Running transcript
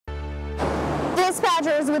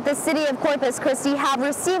Dispatchers with the city of Corpus Christi have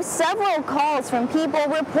received several calls from people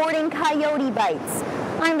reporting coyote bites.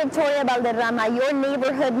 I'm Victoria Valderrama, your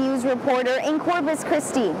neighborhood news reporter in Corpus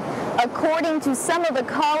Christi. According to some of the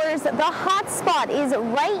callers, the hot spot is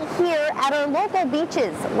right here at our local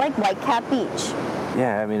beaches, like Whitecap Beach.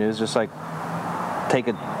 Yeah, I mean, it was just like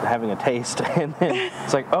having a taste, and then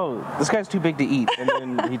it's like, oh, this guy's too big to eat, and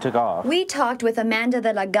then he took off. We talked with Amanda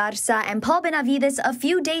de la Garza and Paul Benavides a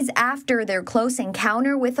few days after their close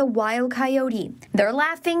encounter with a wild coyote. They're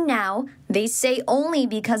laughing now, they say only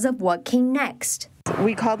because of what came next.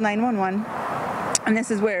 We called 911. And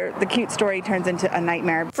this is where the cute story turns into a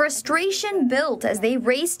nightmare. Frustration built as they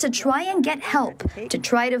raced to try and get help, to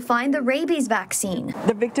try to find the rabies vaccine.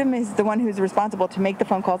 The victim is the one who's responsible to make the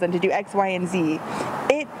phone calls and to do X, Y, and Z.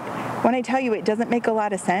 When I tell you it doesn't make a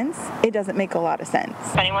lot of sense, it doesn't make a lot of sense.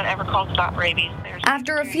 If anyone ever calls Stop Rabies.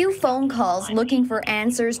 After a few phone calls looking for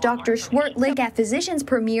answers, Dr. Schwartlich at Physicians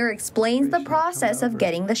Premier explains the process of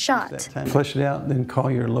getting the shot. Flush it out, then call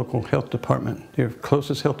your local health department, your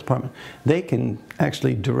closest health department. They can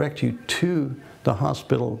actually direct you to the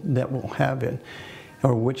hospital that will have it,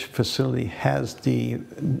 or which facility has the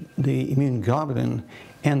immune globulin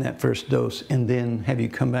and that first dose, and then have you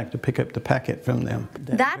come back to pick up the packet from them.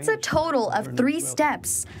 That's a total of 3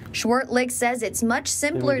 steps. Schwartlich says it's much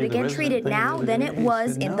simpler to get treated now than it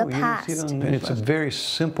was in the past. And it's a very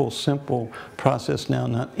simple process now,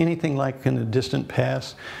 not anything like in the distant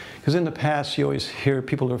past. Because in the past, you always hear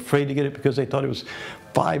people are afraid to get it because they thought it was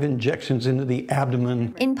 5 injections into the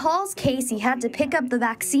abdomen. In Paul's case, he had to pick up the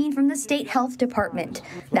vaccine from the state health department.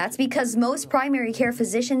 That's because most primary care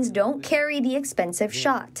physicians don't carry the expensive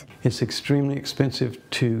shot. It's extremely expensive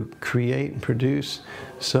to create and produce,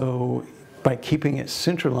 so by keeping it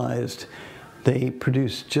centralized, they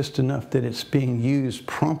produce just enough that it's being used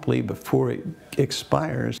promptly before it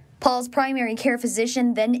expires. Paul's primary care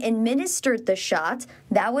physician then administered the shot.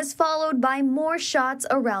 That was followed by more shots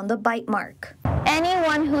around the bite mark.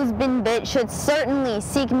 Anyone who's been bit should certainly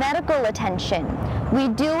seek medical attention. We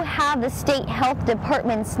do have the state health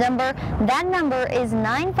department's number. That number is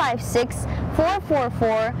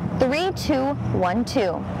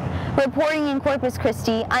 956-444-3212. Reporting in Corpus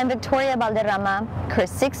Christi, I'm Victoria Valderrama,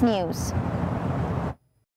 Chris 6 News.